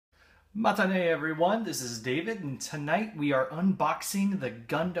Matane everyone, this is David, and tonight we are unboxing the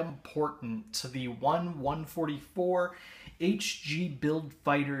Gundam Portent, the 1/144 HG Build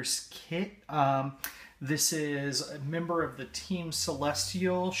Fighters kit. This is a member of the Team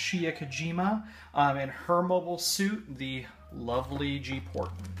Celestial, Shia Kijima, and her mobile suit, the lovely G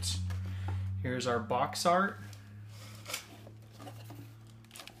Portent. Here's our box art.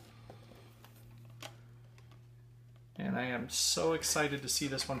 And I am so excited to see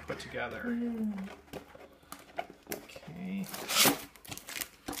this one put together. Okay.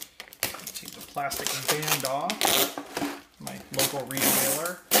 Take the plastic band off. My local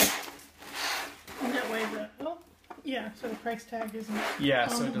retailer. And that way so the price tag isn't on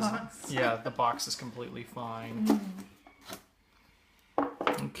the the box. Yeah, the box is completely fine.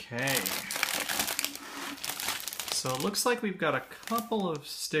 Okay. So it looks like we've got a couple of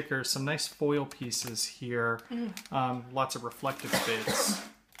stickers, some nice foil pieces here, lots of reflective bits.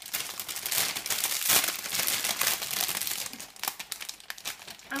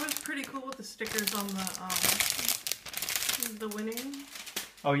 I was pretty cool with the stickers on the winning.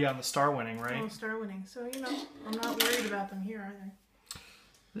 Oh yeah, on the star winning, right? Oh, star winning. So, you know, I'm not worried about them here either.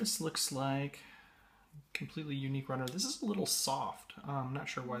 This looks like a completely unique runner. This is a little soft. I'm not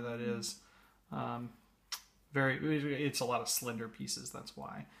sure why that is. It's a lot of slender pieces, that's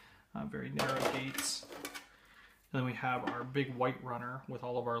why. Very narrow gates. And then we have our big white runner with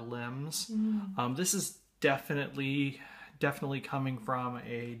all of our limbs. This is definitely coming from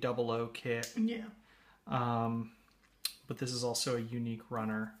a 00 kit. Yeah. But this is also a unique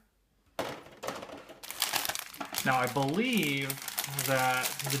runner. Now I believe that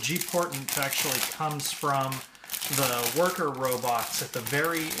the G Portent actually comes from the worker robots at the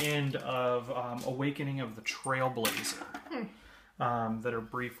very end of Awakening of the Trailblazer that are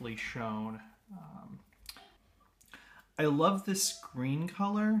briefly shown. I love this green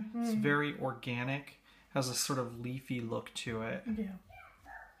color. It's very organic. Has a sort of leafy look to it. Yeah.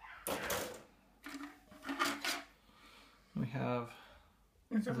 We have...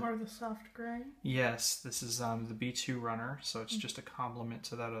 Is it more of the soft gray? Yes, this is the B2 runner, so it's just a complement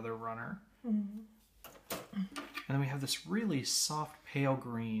to that other runner. And then we have this really soft pale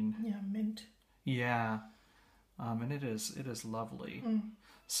green. Yeah, mint. Yeah, and it is lovely.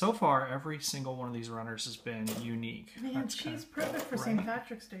 So far, every single one of these runners has been unique. Man, she's perfect for St.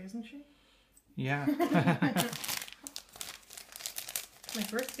 Patrick's Day, isn't she? Yeah. My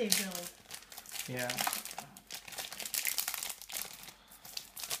birthday build. Yeah.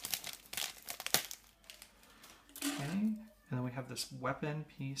 Okay, and then we have this weapon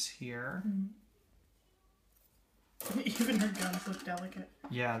piece here. Even her guns look delicate.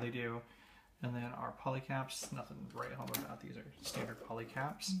 Yeah, they do. And then our polycaps, nothing to write home about. These are standard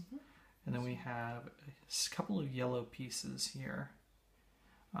polycaps. And then we have a couple of yellow pieces here.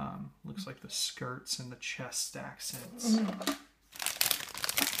 Looks like the skirts and the chest accents.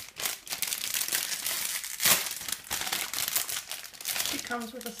 She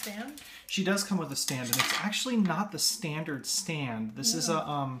comes with a stand? She does come with a stand, and it's actually not the standard stand. This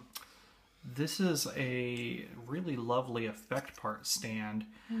is a really lovely effect part stand,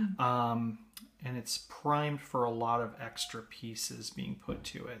 and it's primed for a lot of extra pieces being put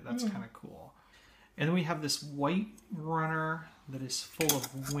to it. That's kind of cool. And then we have this white runner that is full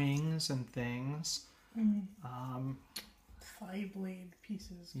of wings and things. 5-blade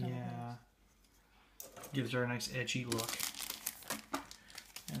pieces. Yeah. Gives her a nice edgy look.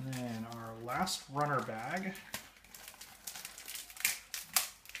 And then our last runner bag.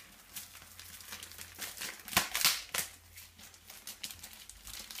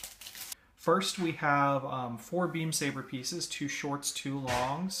 First we have 4 beam saber pieces, 2 shorts, 2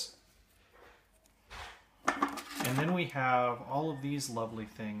 longs. And then we have all of these lovely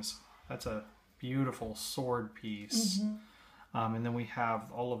things. That's a beautiful sword piece. And then we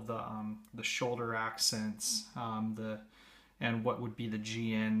have all of the shoulder accents, and what would be the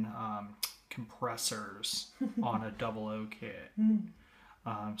GN compressors on a 00 kit.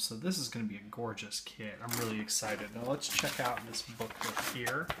 So this is going to be a gorgeous kit. I'm really excited. Now let's check out this booklet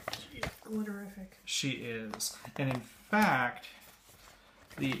here. She's glitterific. She is. And in fact,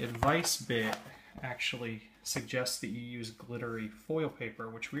 the advice bit actually suggests that you use glittery foil paper,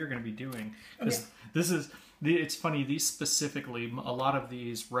 which we are going to be doing. It's funny, these specifically, a lot of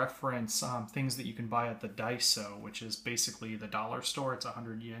these reference things that you can buy at the Daiso, which is basically the dollar store. It's a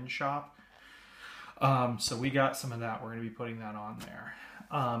 100 yen shop. So we got some of that. We're going to be putting that on there.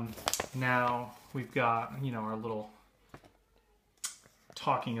 Now we've got, our little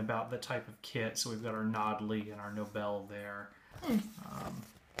talking about the type of kit. So we've got our Nodley and our Nobel there.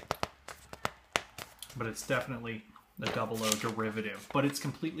 But it's definitely the 00 derivative, but it's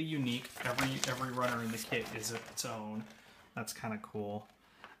completely unique. Every runner in the kit is its own. That's kind of cool.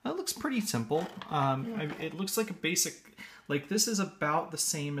 That looks pretty simple. It looks like a basic, like this is about the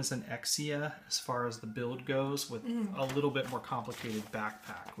same as an Exia as far as the build goes, with a little bit more complicated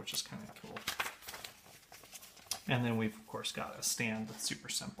backpack, which is kind of cool. And then we've of course got a stand that's super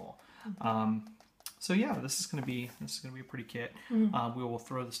simple. So yeah, this is gonna be a pretty kit. We will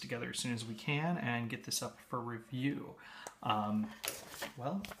throw this together as soon as we can and get this up for review.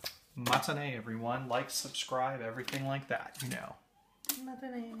 Well, matane everyone, like, subscribe, everything like that, you know.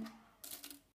 Matane.